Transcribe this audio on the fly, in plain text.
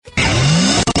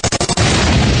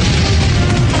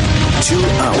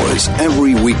hours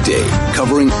every weekday,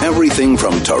 covering everything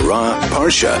from Torah,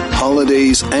 Parsha,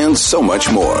 holidays, and so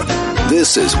much more.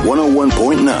 This is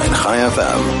 101.9 Chai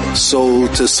FM, Soul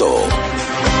to Soul.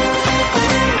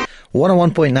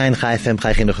 101.9 Chai FM,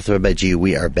 Chai Chinuch with Rabbi G.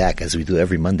 We are back as we do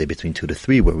every Monday between 2 to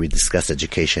 3, where we discuss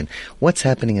education. What's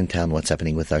happening in town? What's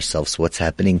happening with ourselves? What's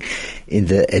happening in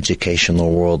the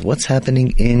educational world? What's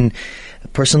happening in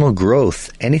personal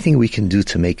growth? Anything we can do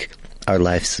to make our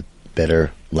lives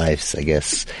better lives, I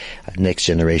guess. Next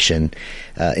generation,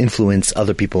 influence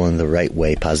other people in the right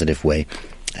way, positive way.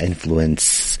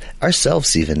 Influence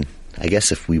ourselves even. I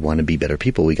guess if we want to be better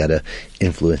people, we got to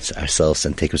influence ourselves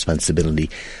and take responsibility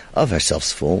of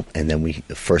ourselves full, and then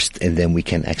we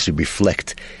can actually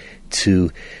reflect to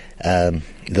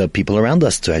the people around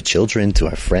us, to our children, to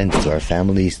our friends, to our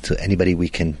families, to anybody we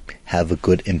can have a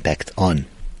good impact on.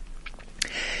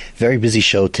 Very busy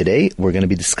show today. We're going to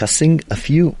be discussing a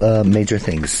few major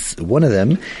things. One of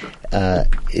them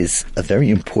is a very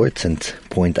important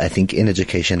point, I think, in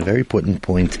education, a very important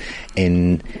point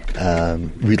in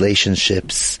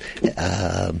relationships.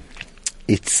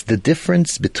 It's the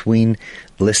difference between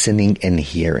listening and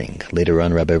hearing. Later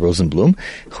on, Rabbi Rosenblum,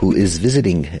 who is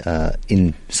visiting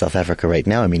in South Africa right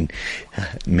now. I mean,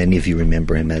 many of you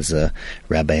remember him as a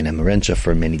rabbi in Amarensha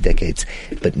for many decades.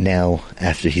 But now,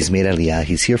 after he's made Aliyah,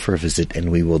 he's here for a visit,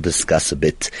 and we will discuss a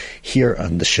bit here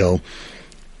on the show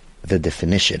the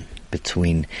definition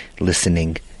between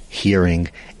listening, hearing,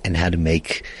 and how to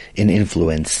make an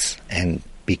influence and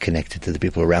be connected to the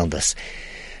people around us.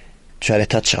 Try to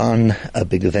touch on a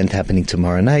big event happening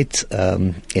tomorrow night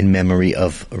in memory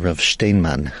of Rav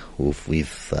Steinman, who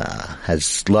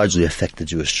has largely affected the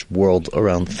Jewish world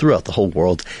throughout the whole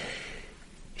world.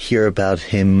 Hear about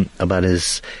him, about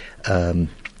his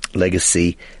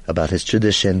legacy, about his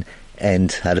tradition,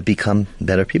 and how to become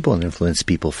better people and influence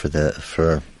people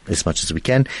for as much as we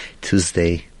can.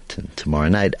 Tuesday, tomorrow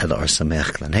night, at Ar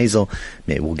Sameach Lan Hazel.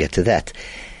 Maybe we'll get to that.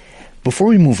 Before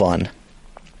we move on,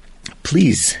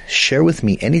 please share with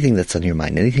me anything that's on your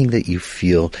mind, anything that you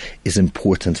feel is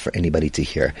important for anybody to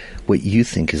hear, what you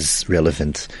think is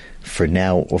relevant for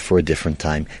now or for a different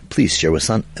time. Please share with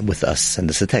us.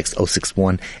 Send us a text,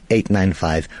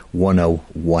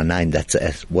 061-895-1019. That's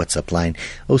a WhatsApp line,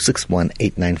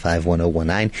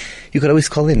 061-895-1019. You could always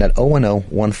call in at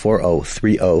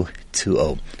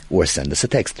 010-140-3020 or send us a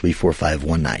text,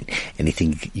 34519.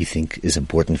 Anything you think is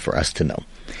important for us to know.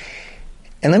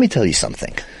 And let me tell you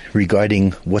something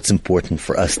regarding what's important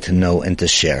for us to know and to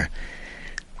share.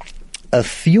 A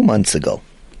few months ago,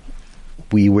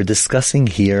 we were discussing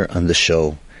here on the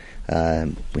show,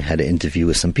 we had an interview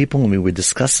with some people, and we were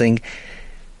discussing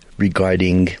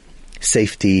regarding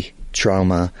safety,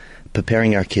 trauma,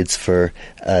 preparing our kids for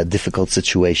difficult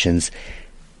situations,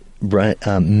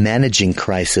 managing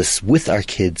crisis with our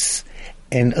kids.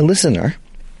 And a listener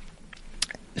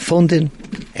phoned in,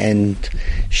 and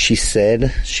she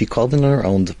said she called in on her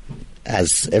own,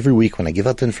 as every week when I give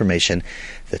out the information,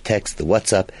 the text, the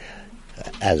WhatsApp,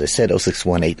 as I said,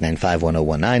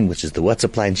 061-895-1019, which is the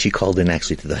WhatsApp line. She called in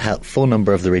actually to the phone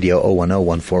number of the radio,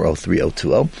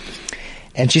 010-140-3020.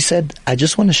 And she said, I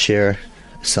just want to share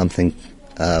something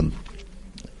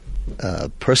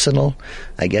personal,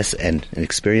 I guess, and an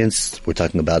experience. We're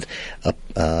talking about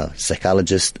a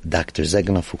psychologist, Dr.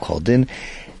 Zeganov, who called in.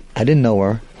 I didn't know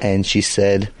her, and she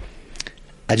said,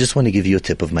 I just want to give you a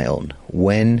tip of my own.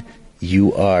 When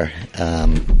you are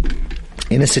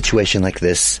in a situation like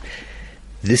this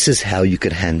is how you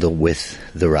could handle with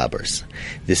the robbers.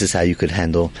 This is how you could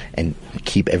handle and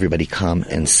keep everybody calm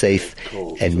and safe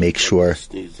and make sure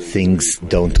things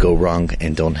don't go wrong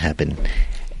and don't happen.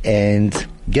 And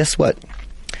guess what?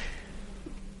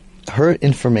 Her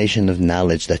information of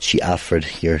knowledge that she offered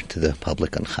here to the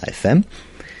public on Chai FM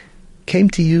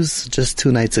came to use just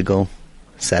 2 nights ago,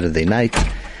 Saturday night.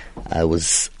 I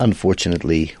was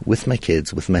unfortunately with my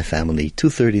kids, with my family,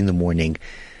 2:30 in the morning.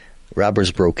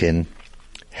 Robbers broke in,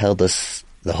 held us,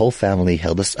 the whole family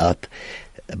held us up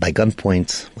by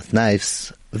gunpoint with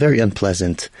knives. Very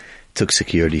unpleasant. Took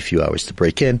security a few hours to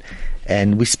break in,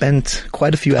 and we spent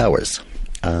quite a few hours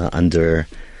under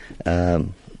a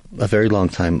very long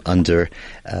time under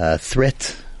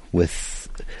threat with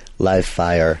live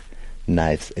fire,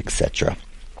 knives, etc.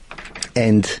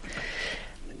 And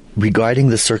regarding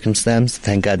the circumstance,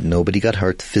 thank God nobody got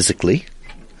hurt physically.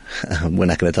 We're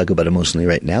not going to talk about emotionally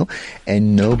right now.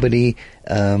 And nobody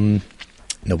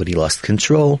lost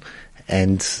control.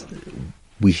 And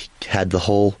we had the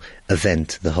whole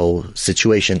event, the whole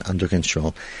situation under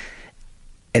control.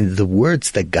 And the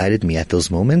words that guided me at those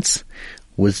moments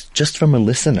was just from a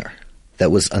listener that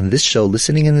was on this show,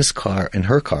 listening in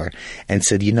her car, and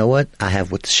said, you know what, I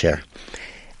have what to share.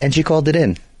 And she called it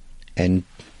in. And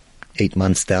 8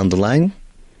 months down the line,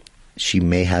 she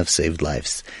may have saved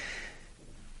lives.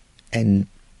 And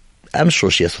I'm sure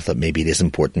she has thought maybe it is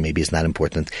important, maybe it's not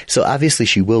important. So obviously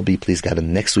she will be, please God,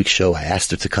 in next week's show. I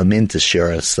asked her to come in to share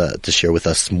with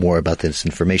us more about this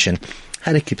information,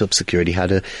 how to keep up security, how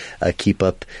to keep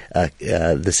up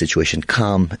the situation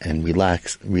calm and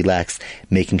relax,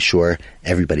 making sure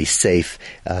everybody's safe,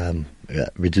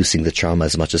 reducing the trauma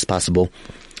as much as possible.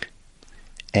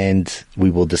 And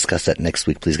we will discuss that next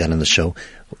week, please God, on the show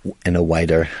in a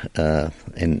wider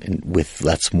and with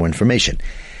lots more information.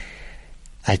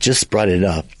 I just brought it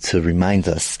up to remind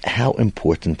us how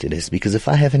important it is, because if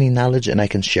I have any knowledge and I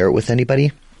can share it with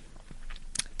anybody,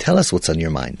 tell us what's on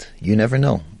your mind. You never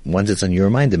know. Once it's on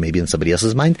your mind, it may be on somebody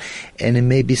else's mind, and it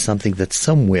may be something that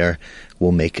somewhere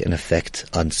will make an effect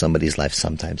on somebody's life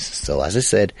sometimes. So as I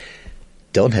said,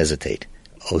 don't hesitate.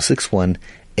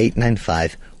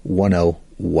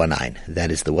 061-895-1019. That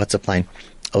is the WhatsApp line.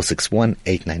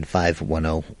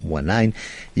 061-895-1019.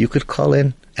 You could call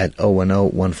in at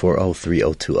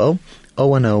 010-140-3020,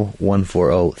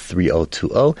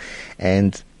 010-140-3020,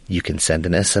 and you can send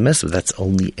an SMS, but that's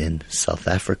only in South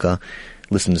Africa.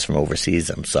 Listeners from overseas,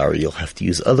 I'm sorry, you'll have to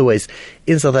use other ways.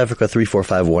 In South Africa,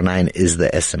 34519 is the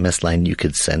SMS line. You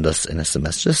could send us an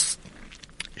SMS. Just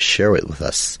share it with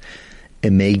us.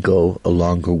 It may go a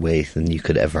longer way than you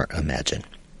could ever imagine.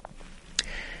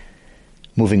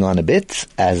 Moving on a bit,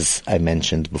 as I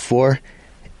mentioned before,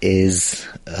 is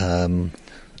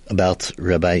about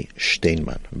Rabbi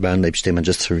Steinman. Rabbi Steinman,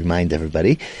 just to remind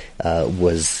everybody,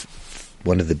 was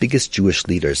one of the biggest Jewish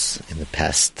leaders in the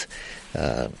past,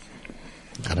 10,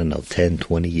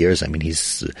 20 years. I mean,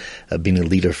 he's been a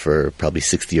leader for probably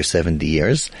 60 or 70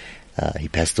 years. He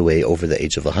passed away over the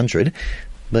age of 100,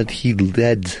 but he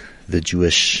led the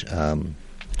Jewish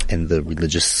and the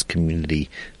religious community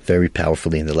very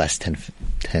powerfully in the last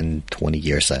 10, 20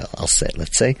 years,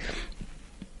 let's say.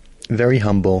 Very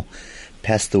humble,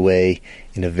 passed away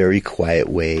in a very quiet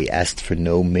way, asked for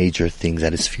no major things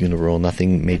at his funeral,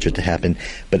 nothing major to happen,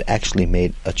 but actually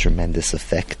made a tremendous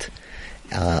effect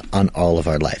on all of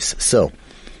our lives. So,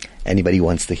 anybody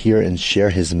wants to hear and share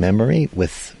his memory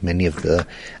with many of the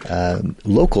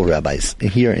local rabbis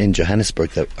here in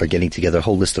Johannesburg that are getting together, a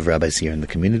whole list of rabbis here in the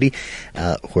community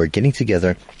who are getting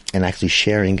together and actually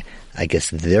sharing, I guess,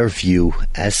 their view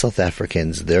as South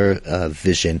Africans, their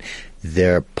vision,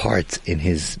 their part in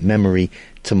his memory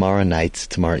tomorrow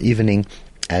evening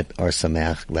at Ar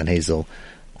Sameach Glen Hazel.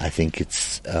 I think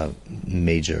it's a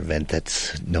major event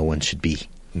that no one should be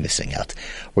missing out.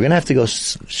 We're going to have to go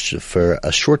for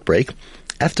a short break.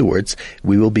 Afterwards,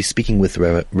 we will be speaking with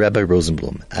Rabbi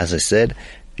Rosenblum. As I said,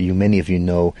 many of you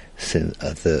know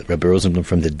the Rabbi Rosenblum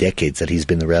from the decades that he's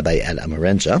been the rabbi at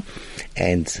Amarenja,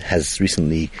 and has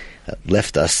recently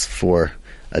left us for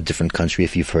a different country.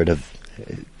 If you've heard of,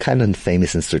 kind of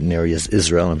famous in certain areas,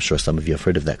 Israel, I'm sure some of you have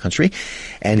heard of that country,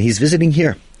 and he's visiting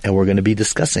here, and we're going to be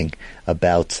discussing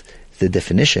about the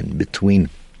definition between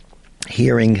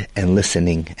hearing and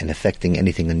listening and affecting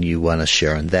anything that you want to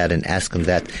share on that and ask on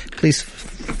that. Please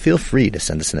feel free to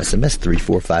send us an SMS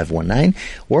 34519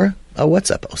 or a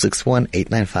WhatsApp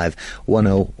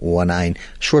 061-895-1019.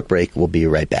 Short break. We'll be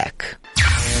right back.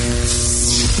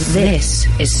 This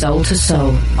is Soul to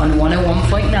Soul on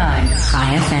 101.9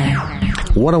 Chai FM.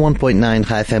 101.9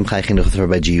 Chai FM, Chai Chinuch with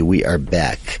Rabbi G. We are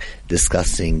back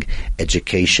discussing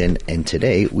education, and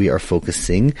today we are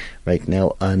focusing right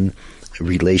now on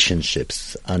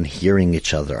relationships, on hearing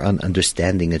each other, on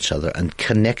understanding each other, on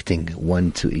connecting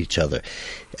one to each other,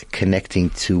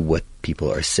 connecting to what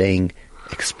people are saying,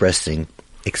 expressing,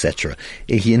 etc.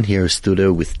 In here in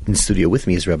studio with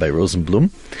me is Rabbi Rosenblum,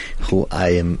 who I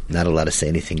am not allowed to say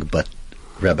anything but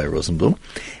Rabbi Rosenblum,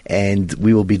 and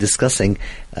we will be discussing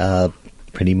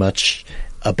pretty much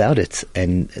about it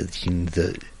and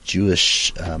the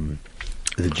Jewish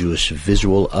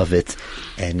visual of it,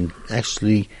 and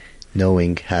actually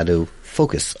knowing how to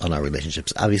focus on our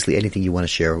relationships. Obviously, anything you want to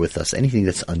share with us, anything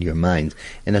that's on your mind,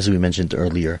 and as we mentioned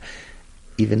earlier,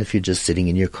 even if you're just sitting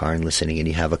in your car and listening and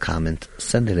you have a comment,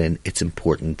 send it in. It's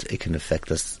important. It can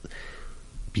affect us.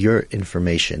 Your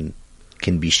information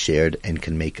can be shared and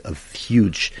can make a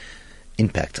huge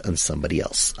impact on somebody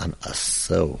else, on us.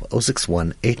 So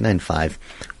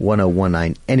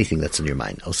 061-895-1019, anything that's in your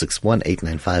mind.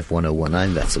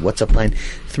 061-895-1019, that's the WhatsApp line.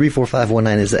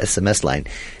 34519 is the SMS line.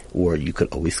 Or you could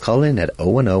always call in at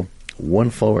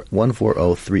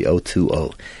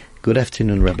 010-140-3020. Good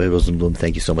afternoon, Rabbi Rosenblum.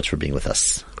 Thank you so much for being with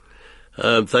us.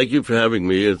 Thank you for having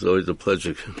me. It's always a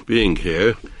pleasure being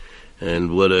here.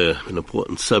 And what an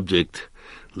important subject,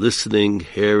 listening,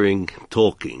 hearing,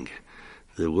 talking.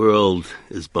 The world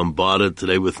is bombarded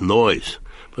today with noise.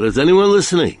 But is anyone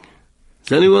listening?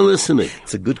 Is anyone listening?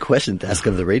 It's a good question to ask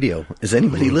of the radio. Is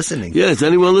anybody listening? Yeah, is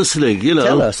anyone listening? You know,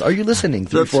 tell us. Are you listening?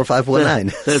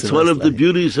 34519. That's one of the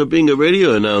beauties of being a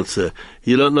radio announcer.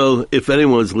 You don't know if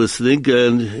anyone's listening,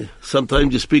 and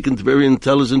sometimes you're speaking to very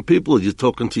intelligent people. You're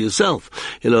talking to yourself.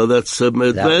 You know, that's some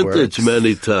advantage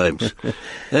many times.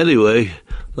 Anyway,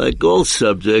 like all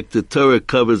subject, the Torah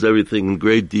covers everything in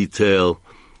great detail,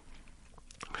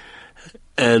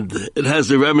 and it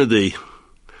has a remedy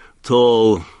to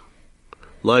all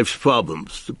life's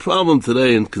problems. The problem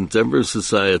today in contemporary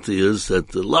society is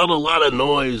that a lot of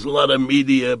noise, a lot of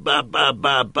media, ba.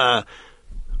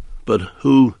 But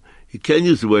you can't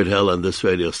use the word hell on this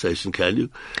radio station, can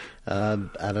you? I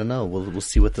don't know. We'll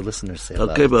see what the listeners say about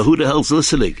it. Okay, but who the hell's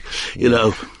listening? You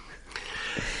know.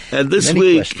 And this Many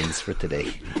week, questions for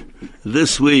today.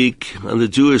 This week on the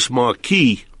Jewish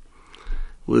marquee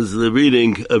was the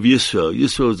reading of Yisro.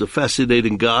 Yisro was a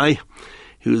fascinating guy.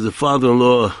 He was the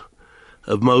father-in-law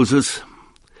of Moses,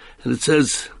 and it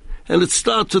says, and it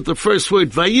starts with the first word,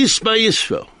 Vayishma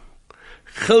Yisro,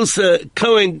 Chosa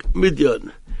Kohen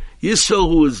Midyon. Yisro,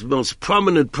 who was the most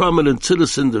prominent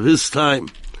citizen of his time,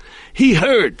 he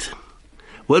heard.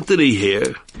 What did he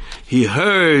hear? He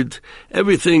heard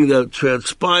everything that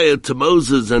transpired to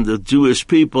Moses and the Jewish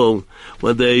people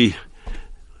when they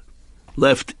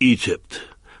left Egypt.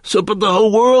 So, but the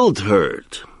whole world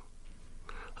heard.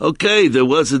 Okay, there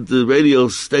wasn't the radio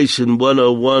station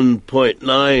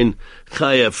 101.9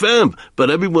 Chai FM, but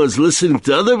everyone's listening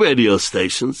to other radio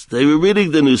stations. They were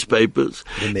reading the newspapers.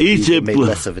 Egypt made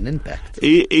less of an impact.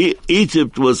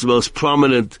 Egypt was the most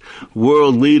prominent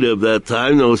world leader of that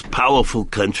time, the most powerful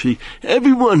country.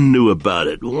 Everyone knew about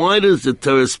it. Why does the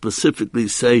Torah specifically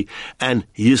say, and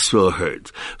Yisro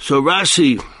heard? So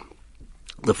Rashi,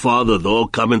 the father of all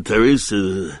commentaries,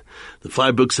 the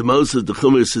 5 books of Moses, the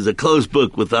Chumash, is a closed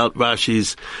book without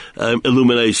Rashi's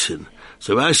illumination.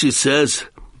 So Rashi says,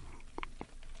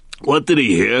 what did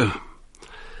he hear?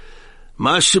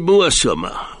 Mashamu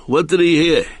Ashama. What did he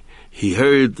hear? He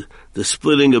heard the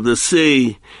splitting of the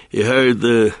sea. He heard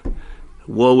the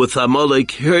war with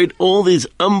Amalek. He heard all these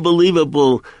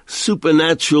unbelievable,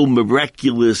 supernatural,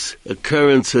 miraculous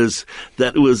occurrences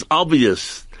that it was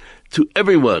obvious to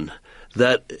everyone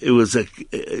that it was a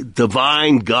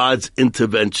divine God's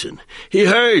intervention. He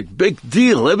heard, big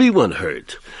deal, everyone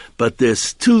heard. But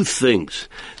there's 2 things.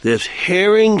 There's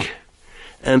hearing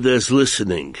and there's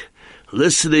listening.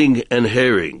 Listening and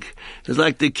hearing. It's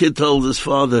like the kid told his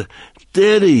father,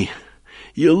 Daddy,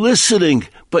 you're listening,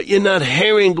 but you're not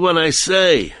hearing what I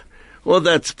say. Well,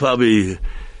 that's probably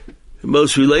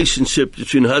most relationships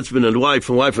between husband and wife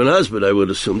and husband, I would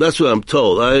assume. That's what I'm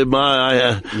told.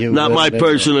 Not my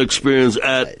personal experience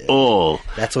at all.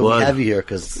 That's what we have you here,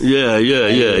 because yeah.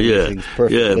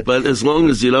 But as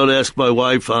long as you don't ask my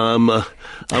wife, I'm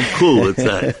cool with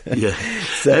that. Yeah.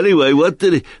 So, anyway, what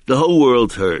did the whole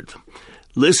world heard?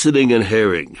 Listening and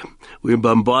hearing. We're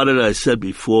bombarded, I said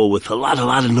before, with a lot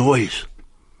of noise.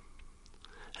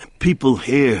 And people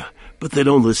hear, but they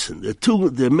don't listen.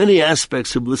 There are many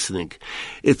aspects of listening.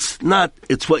 It's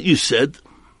what you said,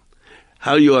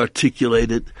 how you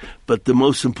articulate it, but the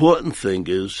most important thing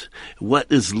is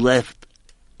what is left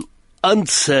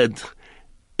unsaid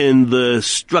in the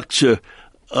structure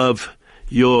of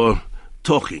your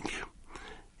talking.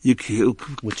 You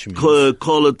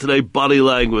call it today body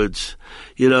language.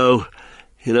 You know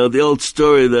the old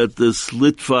story that this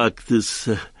Litvak, this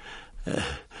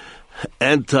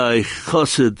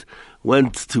anti-chassid,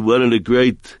 went to one of the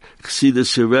great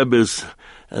Chassidish Rebbes,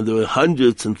 and there were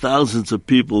hundreds and thousands of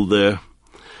people there,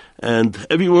 and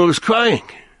everyone was crying.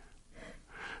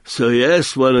 So he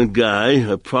asked one guy,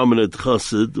 a prominent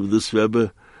chassid of this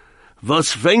Rebbe,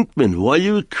 "Was fängt man? Why are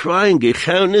you crying? Ich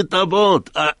hör nicht about.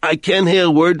 I can't hear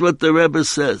a word what the Rebbe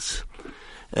says."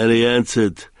 And he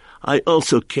answered, "I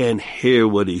also can't hear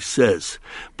what he says,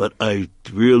 but I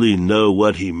really know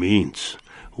what he means."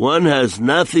 One has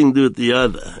nothing to do with the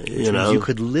other, you know. You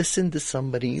could listen to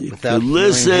somebody without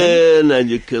listen, and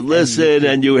you could listen,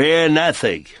 and you hear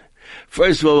nothing.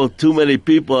 First of all, too many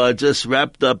people are just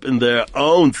wrapped up in their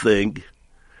own thing.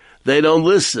 They don't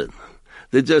listen.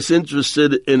 They're just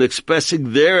interested in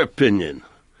expressing their opinion.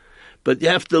 But you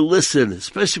have to listen,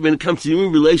 especially when it comes to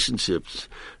human relationships,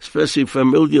 especially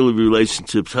familial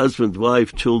relationships, husband,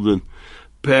 wife, children,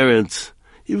 parents.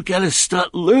 You've got to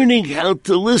start learning how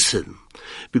to listen.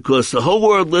 Because the whole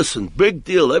world listened. Big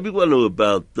deal. Everyone knew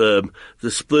about the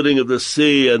splitting of the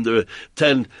sea and the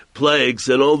 10 plagues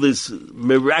and all these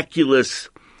miraculous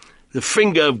the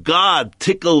finger of God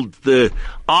tickled the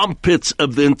armpits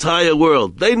of the entire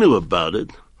world. They knew about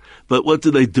it. But what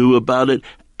did they do about it?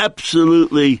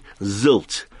 Absolutely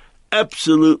zilch.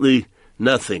 Absolutely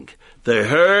nothing. They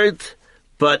heard,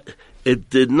 but it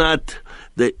did not.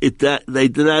 They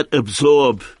did not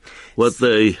absorb what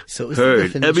they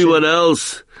heard. Everyone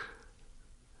else,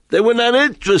 they were not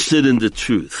interested in the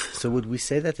truth. So would we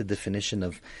say that the definition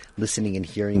of listening and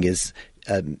hearing is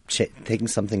taking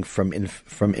something from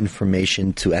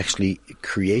information to actually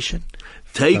creation?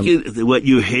 Taking what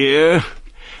you hear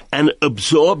and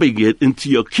absorbing it into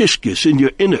your kishkish, in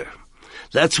your inner.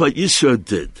 That's what Yisro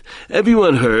did.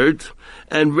 Everyone heard,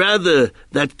 and rather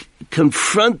that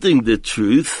confronting the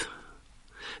truth,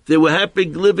 they were happy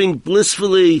living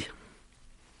blissfully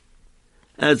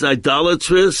as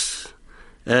idolatrous,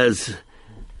 as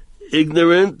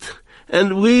ignorant,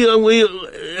 and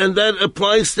and that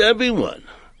applies to everyone.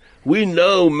 We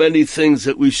know many things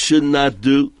that we should not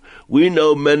do. We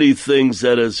know many things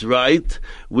that is right.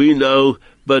 We know,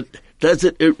 but does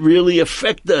it really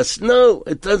affect us? No,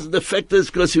 it doesn't affect us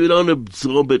because we don't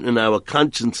absorb it in our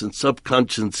conscience and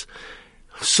subconscious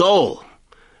soul.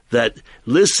 That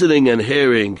listening and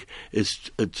hearing is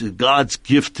God's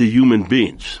gift to human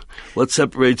beings. What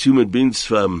separates human beings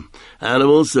from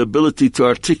animals? The ability to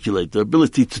articulate, the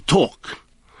ability to talk,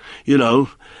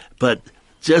 but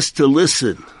just to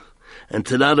listen and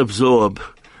to not absorb,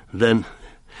 and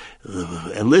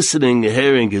listening and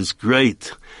hearing is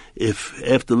great. If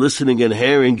after listening and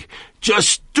hearing,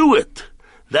 just do it.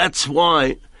 That's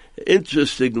why,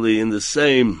 interestingly, in the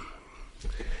same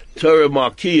Torah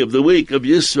Marquee of the week of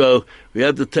Yisro, we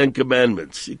have the Ten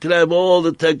Commandments. You can have all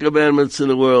the 10 Commandments in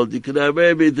the world. You can have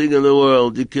everything in the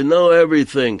world. You can know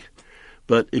everything.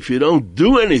 But if you don't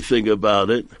do anything about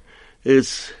it,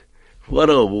 it's what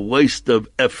a waste of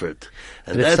effort.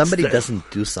 And but if somebody doesn't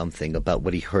do something about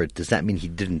what he heard, does that mean he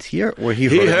didn't hear, or he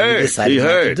heard? He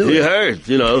heard.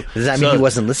 Does that mean he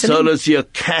wasn't listening? So does your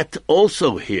cat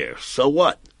also hear? So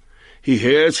what? He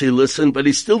hears, he listens, but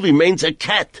he still remains a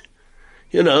cat.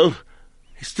 He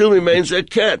still remains a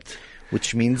cat.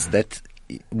 Which means that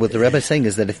what the Rabbi is saying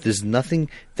is that if there's nothing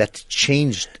that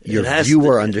changed your view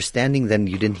or understanding, then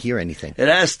you didn't hear anything. It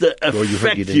has to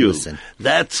affect you.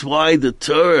 That's why the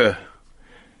Torah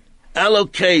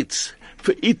allocates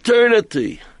for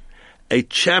eternity a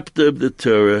chapter of the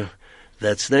Torah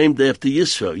that's named after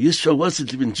Yisro. Yisro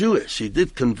wasn't even Jewish. He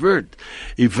did convert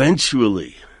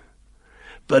eventually.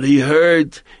 But he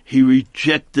heard, he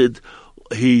rejected,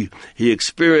 he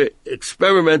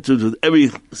experimented with every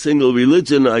single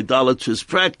religion, idolatrous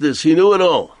practice. He knew it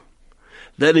all.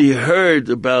 Then he heard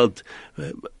about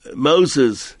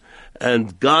Moses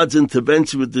and God's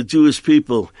intervention with the Jewish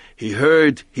people. He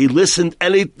heard, he listened,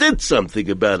 and he did something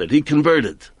about it. He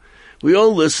converted. We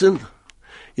all listen.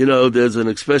 There's an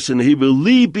expression in Hebrew,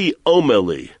 Libi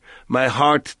Omeli. My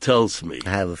heart tells me. I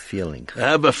have a feeling.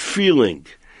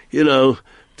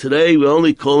 Today we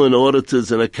only call in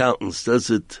auditors and accountants. Does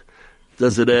it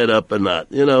add up or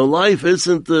not? Life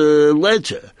isn't a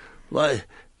ledger.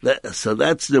 So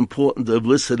that's the importance of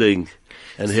listening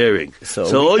and hearing.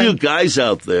 So all you guys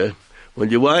out there, when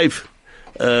your wife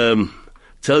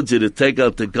tells you to take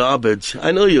out the garbage,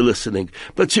 I know you're listening,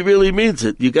 but she really means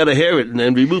it. You got to hear it and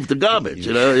then remove the garbage.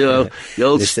 The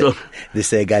old story. They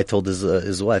say a guy told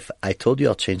his wife, "I told you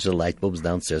I'll change the light bulbs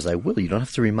downstairs. I will. You don't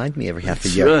have to remind me every half a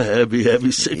year." Right,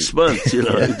 every 6 months.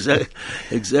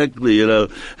 Exactly.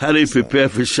 How do you prepare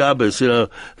for Shabbos?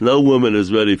 No woman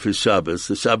is ready for Shabbos.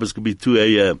 The Shabbos could be 2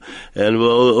 a.m. and we're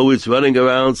always running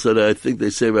around. So that I think they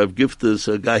say Rav Giftas,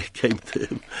 a guy came to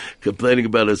him complaining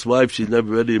about his wife. She's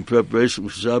never ready in preparation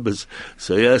for Shabbos.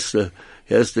 So he asked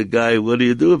the guy, "What do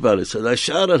you do about it?" He says, "I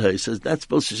shout at her." He says, "Not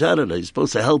supposed to shout at her. You're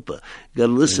supposed to help her. You got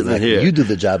to listen and hear." You do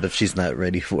the job if she's not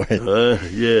ready for it.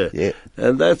 Yeah.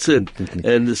 And that's it.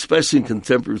 And especially in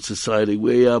contemporary society,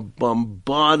 we are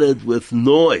bombarded with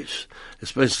noise.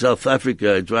 Especially South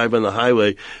Africa, I drive on the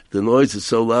highway. The noise is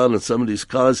so loud in some of these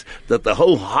cars that the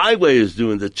whole highway is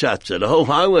doing the cha-cha. The whole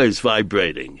highway is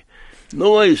vibrating.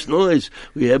 Noise.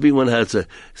 Everyone has a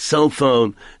cell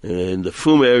phone. In the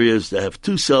Fum areas, they have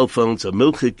 2 cell phones, a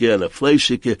milchike and a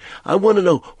fleishike. I want to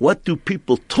know, what do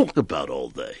people talk about all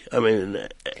day? I mean,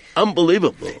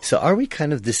 unbelievable. So are we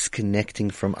kind of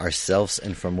disconnecting from ourselves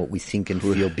and from what we think and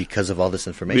feel because of all this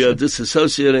information? We are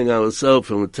disassociating ourselves,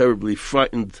 and we're terribly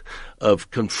frightened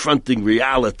of confronting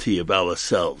reality of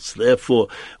ourselves. Therefore,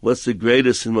 what's the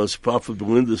greatest and most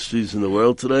profitable industries in the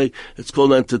world today? It's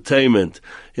called entertainment.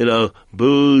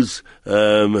 Booze,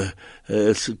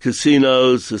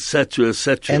 casinos, etc.,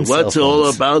 etc. What's it all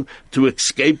about? To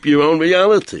escape your own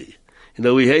reality.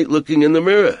 We hate looking in the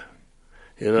mirror.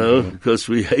 because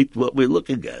we hate what we're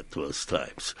looking at most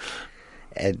times.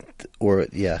 And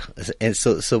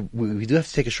so we do have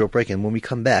to take a short break, and when we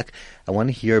come back, I want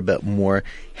to hear about more.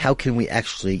 How can we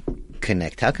actually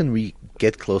connect? How can we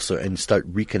get closer and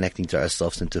start reconnecting to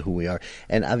ourselves and to who we are?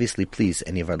 And obviously, please,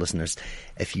 any of our listeners,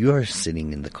 if you are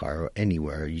sitting in the car or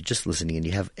anywhere, or you're just listening and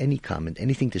you have any comment,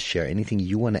 anything to share, anything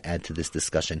you want to add to this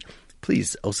discussion,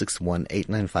 please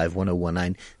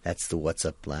 061-895-1019. That's the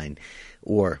WhatsApp line,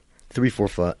 or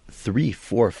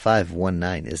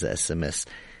 34519 is the SMS.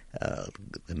 The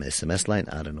SMS line.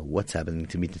 I don't know what's happening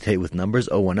to me today with numbers.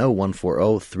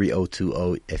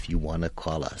 010-140-3020 if you want to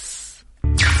call us.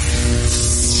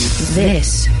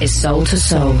 This is Soul to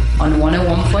Soul on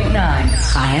 101.9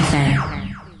 Chai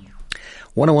FM.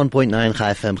 101.9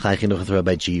 Chai FM, Chai Chinuch with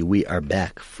Rabbi G. We are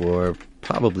back for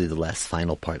probably the last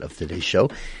final part of today's show,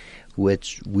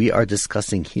 which we are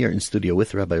discussing here in studio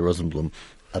with Rabbi Rosenblum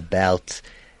about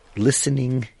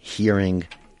listening, hearing,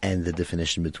 and the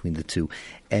definition between the two.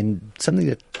 And something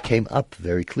that came up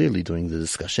very clearly during the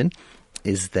discussion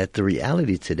is that the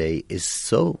reality today is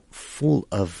so full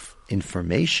of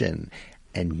information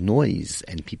and noise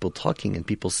and people talking and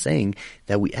people saying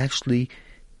that we actually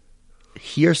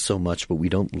hear so much, but we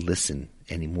don't listen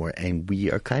anymore. And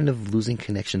we are kind of losing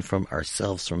connection from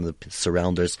ourselves, from the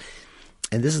surrounders.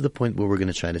 And this is the point where we're going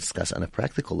to try to discuss on a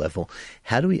practical level,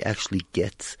 how do we actually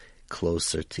get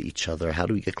closer to each other? How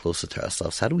do we get closer to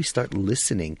ourselves? How do we start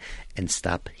listening and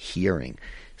stop hearing?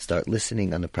 Start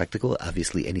listening on a practical.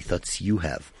 Obviously, any thoughts you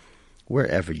have,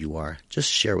 wherever you are,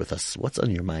 just share with us what's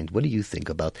on your mind. What do you think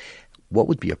about what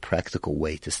would be a practical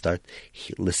way to start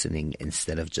listening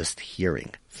instead of just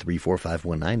hearing?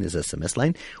 34519 is SMS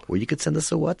line, or you could send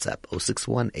us a WhatsApp,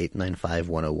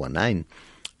 061-895-1019,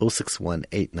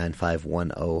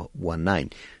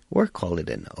 061-895-1019. Or call it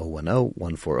in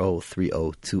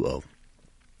 010-140-3020.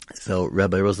 So,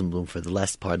 Rabbi Rosenblum, for the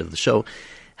last part of the show,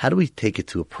 how do we take it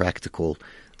to a practical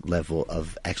level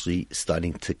of actually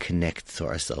starting to connect to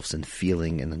ourselves and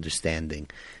feeling and understanding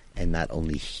and not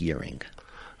only hearing?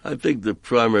 I think the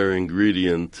primary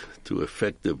ingredient to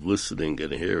effective listening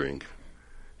and hearing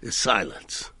is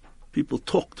silence. People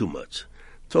talk too much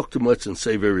and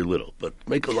say very little, but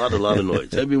make a lot of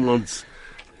noise. Everyone's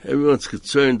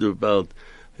concerned about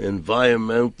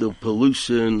environmental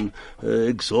pollution,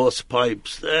 exhaust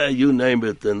pipes, you name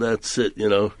it, and that's it,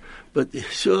 But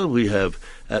sure, we have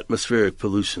atmospheric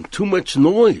pollution, too much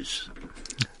noise.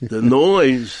 The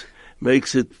noise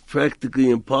makes it practically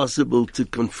impossible to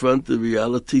confront the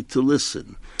reality, to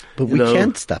listen. But we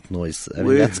can't stop noise. I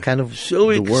mean, that's kind of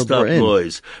the world we're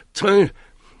in. Stop noise.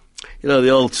 The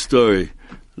old story.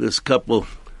 This couple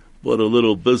bought a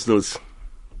little business,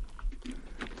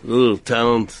 a little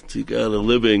town to get a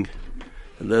living,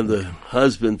 and then the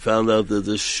husband found out there's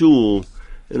a shul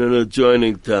in an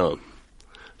adjoining town.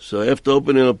 So after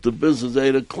opening up the business at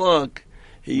 8 o'clock,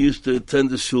 he used to attend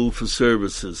the shul for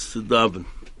services, to daven.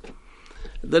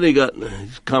 Then he'd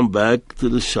come back to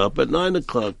the shop at 9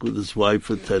 o'clock with his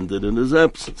wife attended in his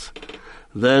absence.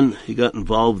 Then he got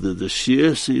involved in the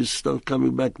shir, so he started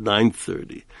coming back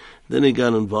 9:30. Then he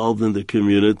got involved in the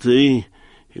community.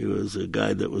 He was a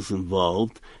guy that was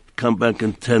involved. He'd come back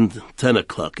at 10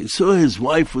 o'clock. He saw his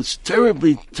wife was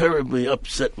terribly, terribly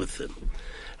upset with him.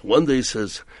 One day he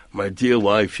says, "My dear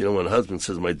wife," when a husband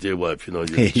says, "My dear wife,"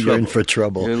 you're in for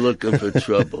trouble. You're looking for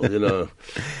trouble,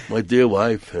 "My dear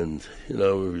wife," and,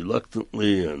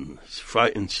 reluctantly and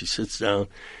frightened, she sits down,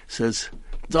 says,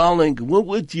 "Darling, what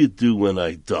would you do when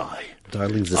I die?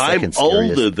 Darling's the I'm second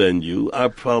scariest. older than you. I'll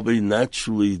probably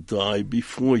naturally die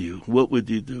before you. What would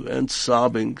you do?" And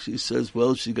sobbing, she says,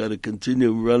 well, she got to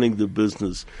continue running the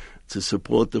business to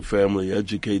support the family,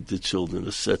 educate the children,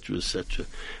 etc., etc.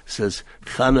 Says,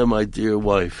 "Chana, my dear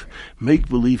wife, make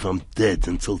believe I'm dead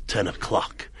until 10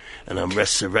 o'clock, and I'm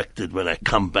resurrected when I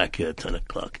come back here at 10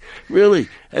 o'clock. Really,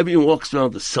 everyone walks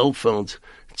around with cell phones.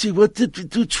 Gee, what did we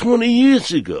do 20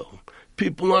 years ago?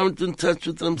 People aren't in touch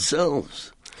with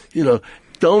themselves.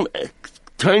 Don't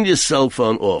turn your cell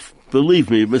phone off. Believe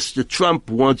me, Mr. Trump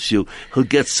wants you. He'll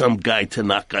get some guy to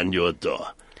knock on your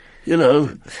door.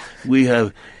 We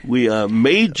are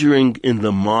majoring in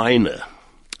the minor.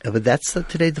 But that's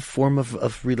today the form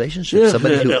of relationship.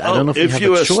 Somebody who, I don't know if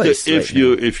you have a choice.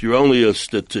 If you're only a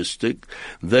statistic,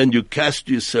 then you castrate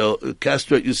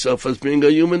yourself as being a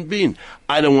human being.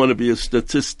 I don't want to be a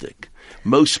statistic.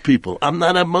 Most people, I'm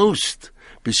not a most.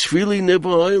 B'shvili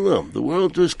nivra olam. The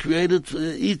world was created for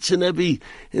each and every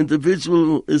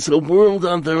individual is a world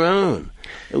on their own.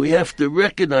 And we have to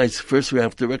recognize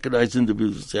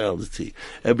individuality.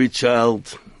 Every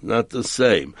child, not the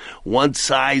same. One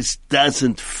size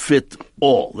doesn't fit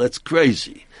all. That's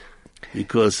crazy.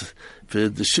 because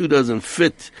if the shoe doesn't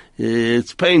fit,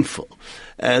 it's painful.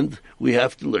 And we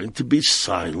have to learn to be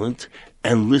silent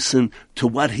and listen to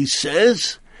what he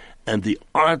says. And the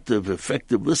art of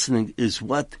effective listening is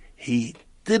what he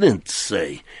didn't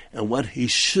say and what he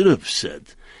should have said.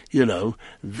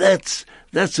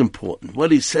 That's important.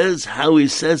 What he says, how he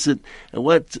says it, and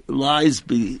what lies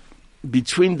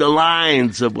between the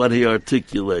lines of what he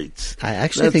articulates. I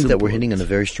actually think that we're hitting on a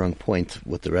very strong point,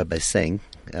 what the Rabbi is saying.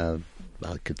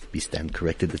 I could stand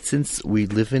corrected, that since we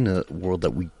live in a world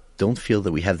that we don't feel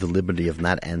that we have the liberty of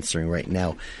not answering right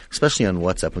now, especially on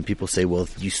WhatsApp, when people say, well,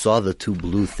 if you saw the two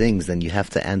blue things, then you have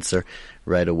to answer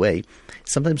right away.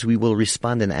 Sometimes we will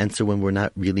respond and answer when we're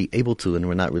not really able to and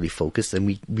we're not really focused and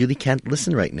we really can't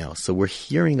listen right now. So we're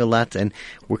hearing a lot and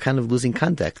we're kind of losing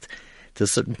contact. To a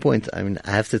certain point,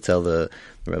 I have to tell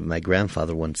my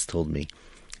grandfather once told me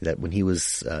that when he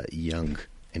was young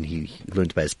and he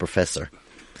learned by his professor,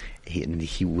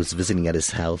 he was visiting at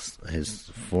his house,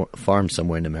 his farm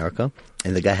somewhere in America,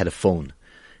 and the guy had a phone.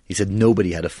 He said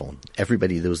nobody had a phone.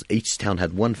 Each town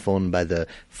had one phone by the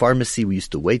pharmacy. We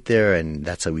used to wait there, and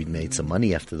that's how we made some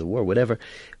money after the war, whatever.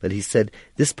 But he said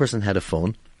this person had a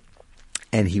phone,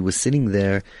 and he was sitting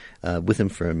there with him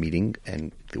for a meeting,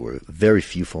 and there were very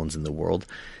few phones in the world.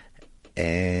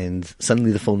 And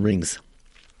suddenly the phone rings,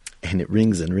 and it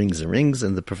rings and rings and rings,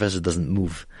 and the professor doesn't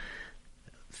move.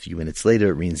 A few minutes later,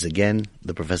 it rings again.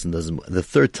 The professor doesn't move. The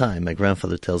third time, my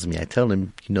grandfather tells me, I tell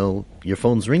him, your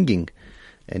phone's ringing.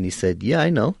 And he said, yeah, I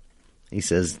know. He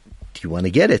says, do you want to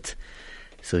get it?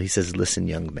 So he says, listen,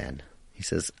 young man. He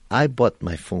says, I bought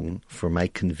my phone for my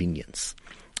convenience.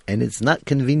 And it's not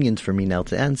convenient for me now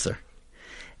to answer.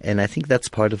 And I think that's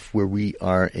part of where we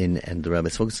are in, and the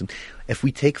Rabbi's focusing. If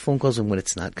we take phone calls and when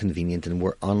it's not convenient and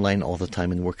we're online all the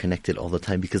time and we're connected all the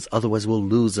time, because otherwise we'll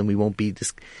lose and we won't be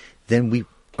then we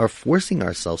are forcing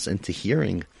ourselves into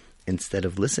hearing instead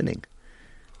of listening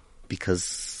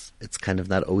because it's kind of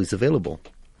not always available.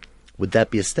 Would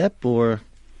that be a step, or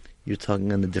you're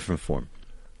talking in a different form?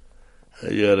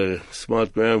 You had a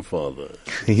smart grandfather.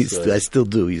 I still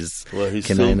do. He's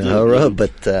Kenai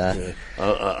but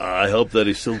I hope that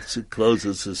he still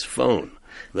closes his phone.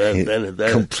 That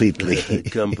completely.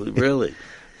 Really.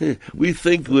 We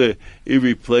think we're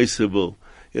irreplaceable,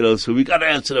 so we got to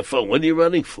answer the phone. What are you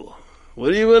running for?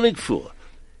 What are you running for?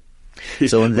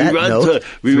 So on that note,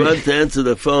 we run to answer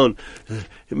the phone.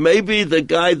 Maybe the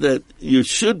guy that you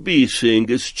should be seeing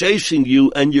is chasing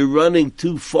you and you're running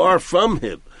too far from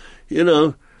him.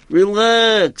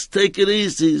 Relax, take it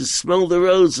easy, smell the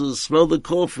roses, smell the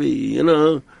coffee,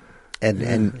 And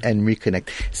reconnect.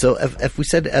 So if we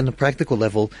said on a practical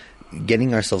level,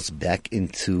 getting ourselves back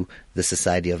into the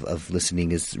society of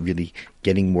listening is really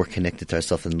getting more connected to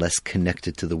ourselves and less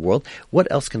connected to the world. What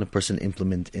else can a person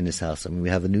implement in his house? I mean, we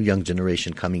have a new young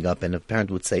generation coming up, and a parent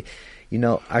would say,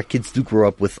 our kids do grow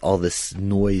up with all this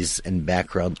noise and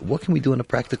background. What can we do on a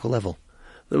practical level?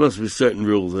 There must be certain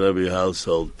rules in every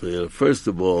household. First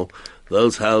of all,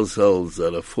 those households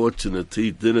that are fortunate to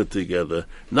eat dinner together,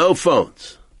 no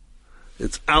phones.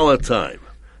 It's our time.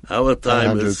 Our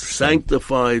time 100%. Is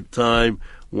sanctified time,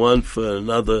 one for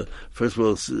another. First of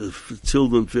all,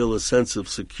 children feel a sense of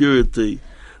security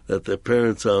that their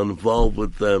parents are involved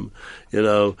with them.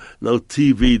 No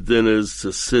TV dinners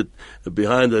to sit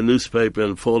behind a newspaper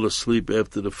and fall asleep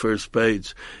after the first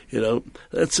page.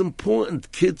 That's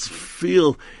important. Kids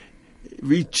feel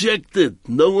rejected.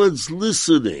 No one's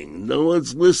listening.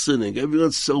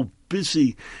 Everyone's so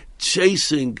busy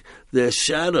chasing their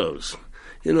shadows.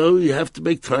 You have to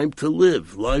make time to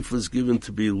live. Life was given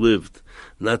to be lived,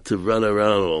 not to run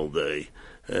around all day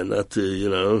and not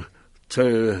to,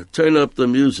 turn up the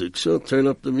music. Sure, turn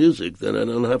up the music. Then I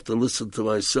don't have to listen to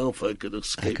myself. I could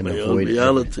escape my own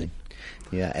reality. Everything.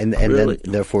 Yeah, and really.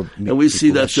 Then therefore, and we see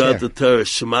that throughout the Torah.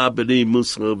 Shema b'ni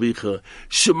Musa avicha.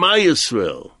 Shema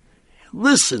Yisrael.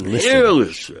 Listen, hear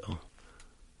Israel.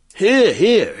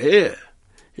 Hear.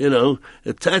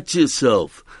 Attach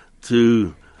yourself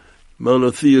to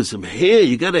monotheism.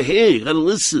 You gotta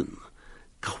listen.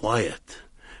 Quiet.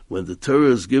 When the Torah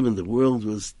was given, the world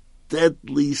was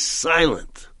deadly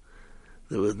silent.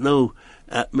 There was no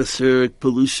atmospheric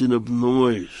pollution of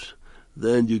noise.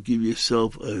 Then you give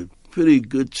yourself a pretty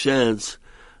good chance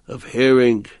of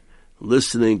hearing,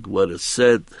 listening what is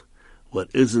said, what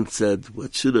isn't said,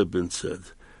 what should have been said.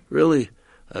 Really,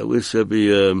 I wish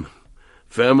every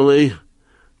family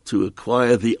to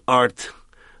acquire the art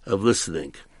of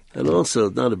listening. And also,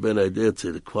 it's not a bad idea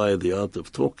to acquire the art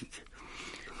of talking.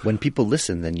 when people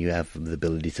listen, then you have the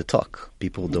ability to talk.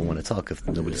 People don't want to talk if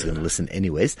nobody's going to listen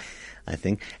anyways, I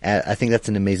think. I think that's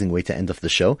an amazing way to end off the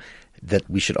show, that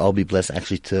we should all be blessed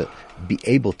actually to be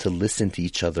able to listen to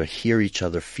each other, hear each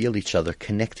other, feel each other,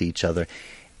 connect to each other,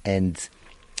 and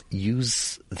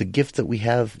use the gift that we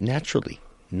have naturally.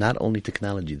 Not only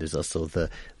technology, there's also the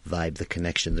vibe, the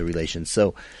connection, the relation.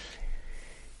 So,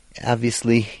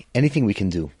 obviously, anything we can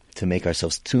do to make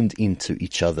ourselves tuned into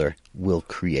each other will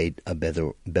create a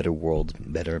better world,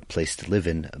 better place to live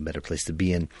in, a better place to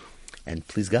be in. And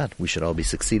please God, we should all be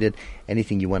succeeded.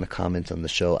 Anything you want to comment on the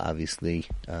show, obviously,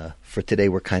 for today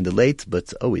we're kind of late,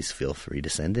 but always feel free to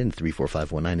send in.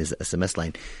 34519 is the SMS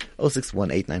line.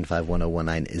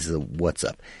 061-895-1019 is the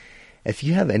WhatsApp. If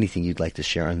you have anything you'd like to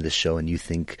share on this show and you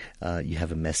think you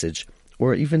have a message,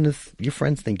 or even if your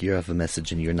friends think you have a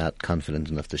message and you're not confident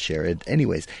enough to share it,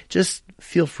 anyways, just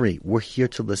feel free. We're here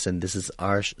to listen. This is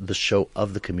the show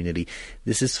of the community.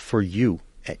 This is for you,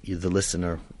 the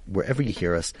listener, wherever you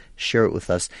hear us. Share it with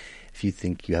us. If you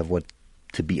think you have what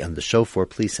to be on the show for,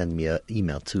 please send me an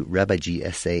email to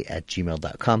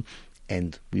rabbigsa@gmail.com,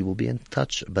 and we will be in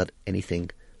touch about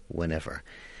anything whenever.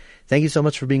 Thank you so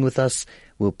much for being with us.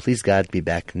 We'll, please God, be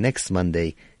back next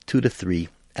Monday, 2 to 3,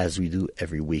 as we do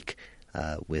every week.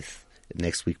 With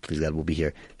next week, please God, we'll be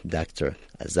here. Dr.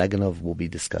 Zaganov will be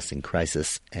discussing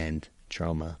crisis and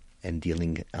trauma and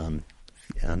dealing on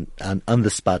the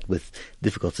spot with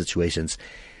difficult situations.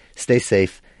 Stay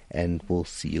safe, and we'll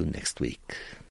see you next week.